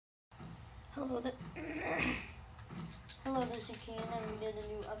Hello, hello, this is Keen, and we did a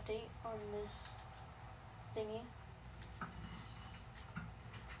new update on this thingy.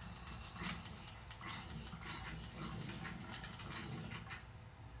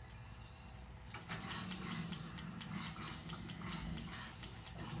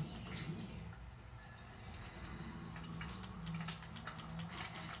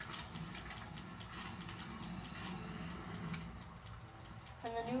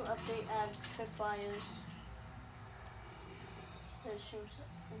 And the new update adds tripwires that shoots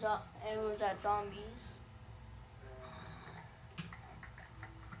arrows at zombies.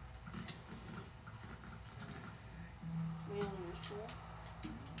 Really useful.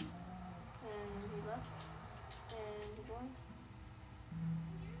 And he left. And he joined.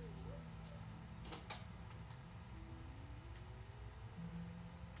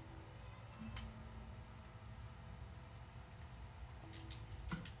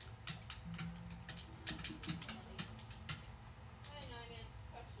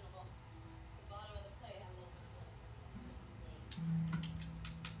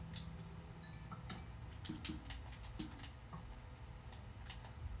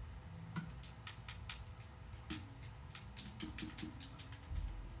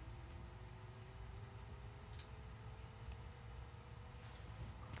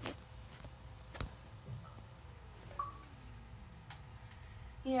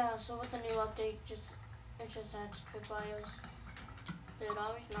 Yeah, so with the new update, it just adds tripwires. They'd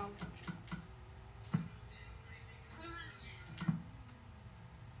always malfunction.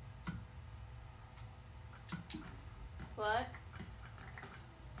 What?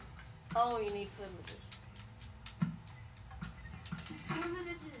 Oh, you need privileges.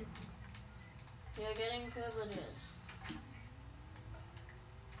 You're getting privileges.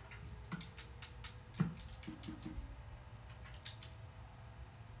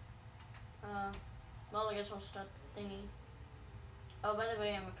 Well, I guess I'll start the thingy. Oh, by the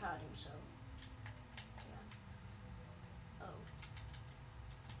way, I'm recording, so. Yeah. Oh.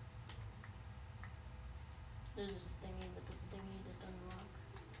 There's this thingy, but the thingy that doesn't work.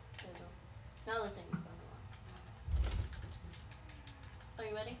 There we go. Now the thingy's gonna work. Are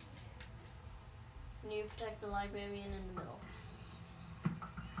you ready? You protect the librarian in the middle.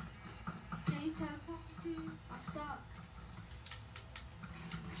 Can you teleport to? I'm stuck.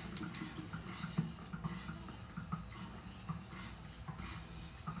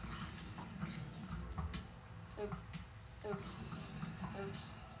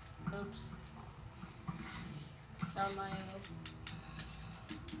 Oops. Down my arrow.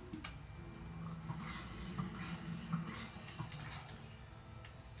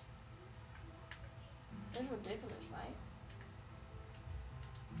 That's ridiculous, right?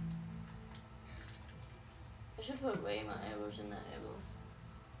 I should put away my arrows in that arrow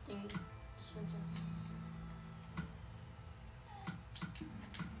thingy dispenser.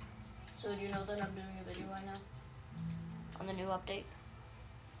 So do you know that I'm doing a video right now? On the new update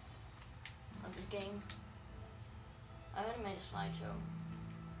of this game. I haven't made a slideshow.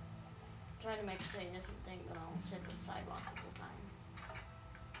 Try to make it say a different thing, but I'll sit with the sidewalk the whole time.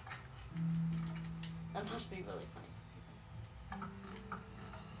 That must be really funny.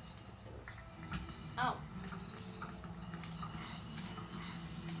 Ow!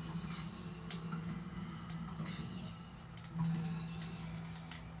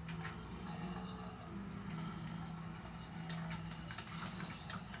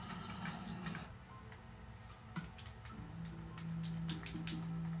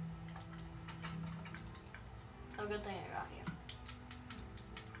 Oh, good thing I got here.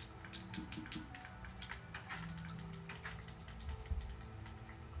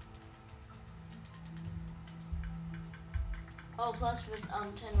 Oh, plus with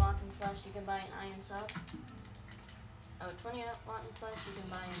 10 rotten flesh, you can buy an iron sub. Oh, 20 rotten flesh, you can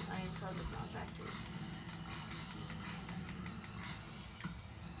buy an iron sub with knockback too.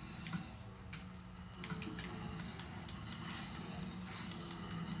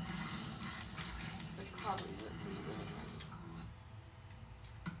 Which probably would be really handy.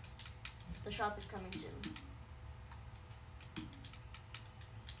 The shop is coming soon.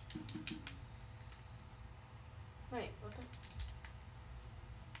 Wait, what the?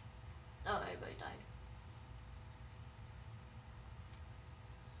 Oh, everybody died.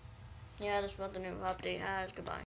 Yeah, that's what the new update has. Goodbye.